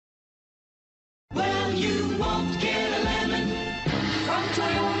Well, you won't get a lemon from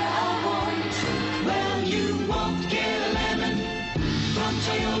Toyota of Orange. Well, you won't get a lemon from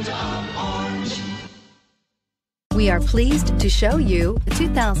Toyota of Orange. We are pleased to show you the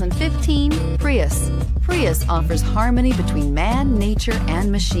 2015 Prius. Prius offers harmony between man, nature,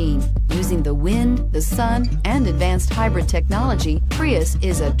 and machine. Using the wind, the sun, and advanced hybrid technology, Prius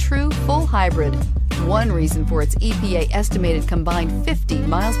is a true full hybrid. One reason for its EPA estimated combined 50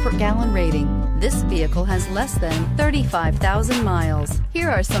 miles per gallon rating. This vehicle has less than 35,000 miles. Here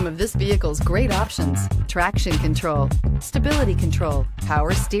are some of this vehicle's great options: traction control, stability control,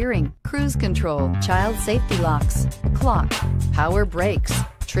 power steering, cruise control, child safety locks, clock, power brakes,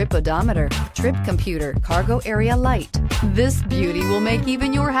 trip odometer, trip computer, cargo area light. This beauty will make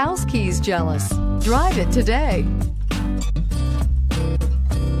even your house keys jealous. Drive it today.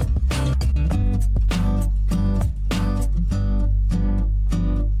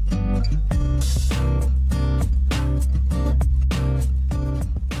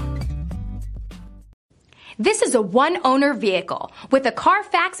 This is a one-owner vehicle with a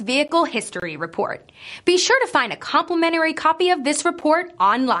Carfax Vehicle History Report. Be sure to find a complimentary copy of this report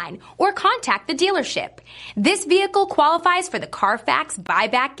online or contact the dealership. This vehicle qualifies for the Carfax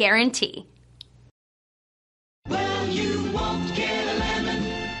Buyback Guarantee.